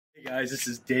Guys, this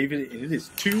is David, and it is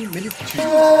 2 minutes to.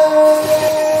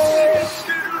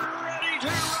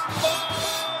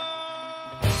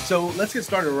 So let's get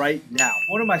started right now.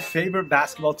 One of my favorite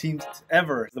basketball teams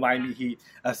ever is the Miami Heat,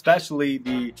 especially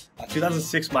the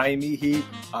 2006 Miami Heat.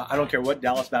 I don't care what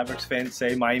Dallas Mavericks fans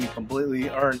say, Miami completely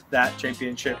earned that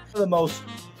championship. One of the most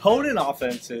potent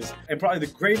offenses and probably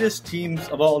the greatest teams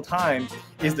of all time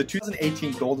is the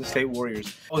 2018 Golden State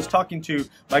Warriors. I was talking to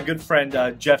my good friend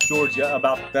Jeff Georgia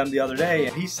about them the other day,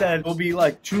 and he said it'll be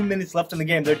like 2 minutes left in the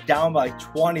game. They're down by like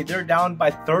 20, they're down by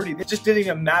 30. It just didn't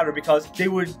even matter because they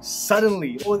would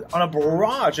suddenly, on a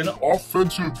barrage, an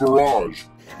offensive barrage,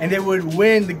 and they would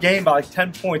win the game by like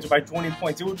 10 points or by 20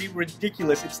 points. It would be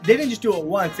ridiculous. They didn't just do it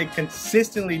once, they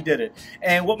consistently did it.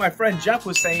 And what my friend Jeff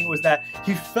was saying was that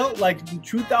he felt like in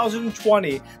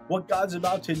 2020, what God's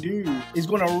about to do is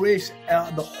going to erase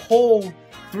the whole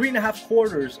 3.5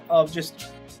 quarters of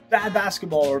just bad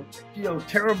basketball or,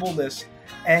 terribleness.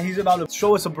 And he's about to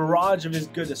show us a barrage of his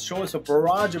goodness, show us a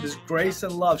barrage of his grace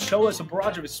and love, show us a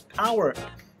barrage of his power.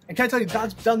 And can I tell you,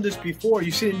 God's done this before.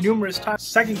 You've seen it numerous times.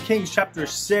 2 Kings chapter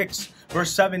 6, verse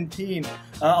 17.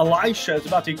 Elisha is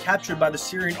about to be captured by the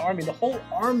Syrian army. The whole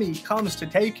army comes to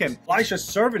take him. Elisha's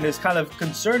servant is kind of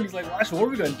concerned. He's like, Elisha, what are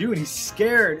we going to do? And he's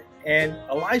scared. And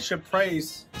Elisha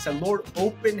prays. He said, Lord,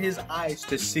 open his eyes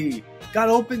to see. God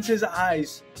opens his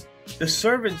eyes. The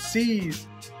servant sees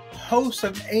hosts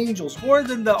of angels, more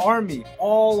than the army,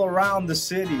 all around the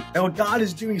city. And what God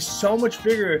is doing is so much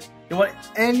bigger than what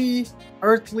any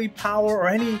earthly power or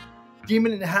any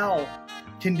demon in hell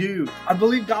can do. I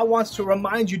believe God wants to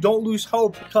remind you, don't lose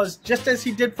hope, because just as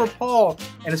he did for Paul,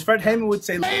 and as Fred Hammond would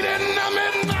say,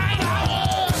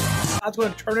 God's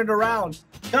going to turn it around.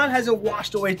 God hasn't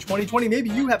washed away 2020. Maybe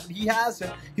you have, but he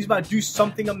hasn't. He's about to do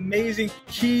something amazing.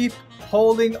 Keep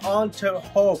holding on to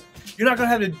hope. You're not going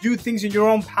to have to do things in your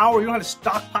own power. You don't have to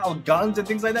stockpile guns and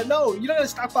things like that. No, you don't have to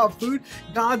stockpile food.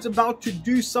 God's about to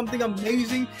do something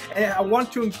amazing. And I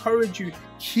want to encourage you,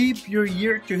 keep your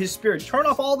ear to his spirit. Turn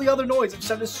off all the other noise. I've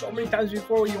said this so many times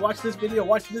before. When you watch this video,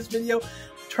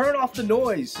 turn off the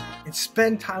noise and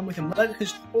spend time with him. Let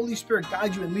his Holy Spirit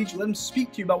guide you and lead you. Let him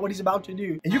speak to you about what he's about to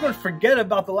do. And you're going to forget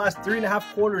about the last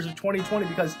 3.5 quarters of 2020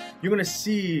 because you're going to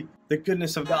see the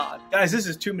goodness of God. Guys, this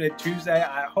is 2 Minute Tuesday.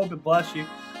 I hope it bless you.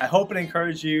 I hope it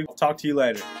encouraged you. I'll talk to you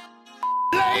later.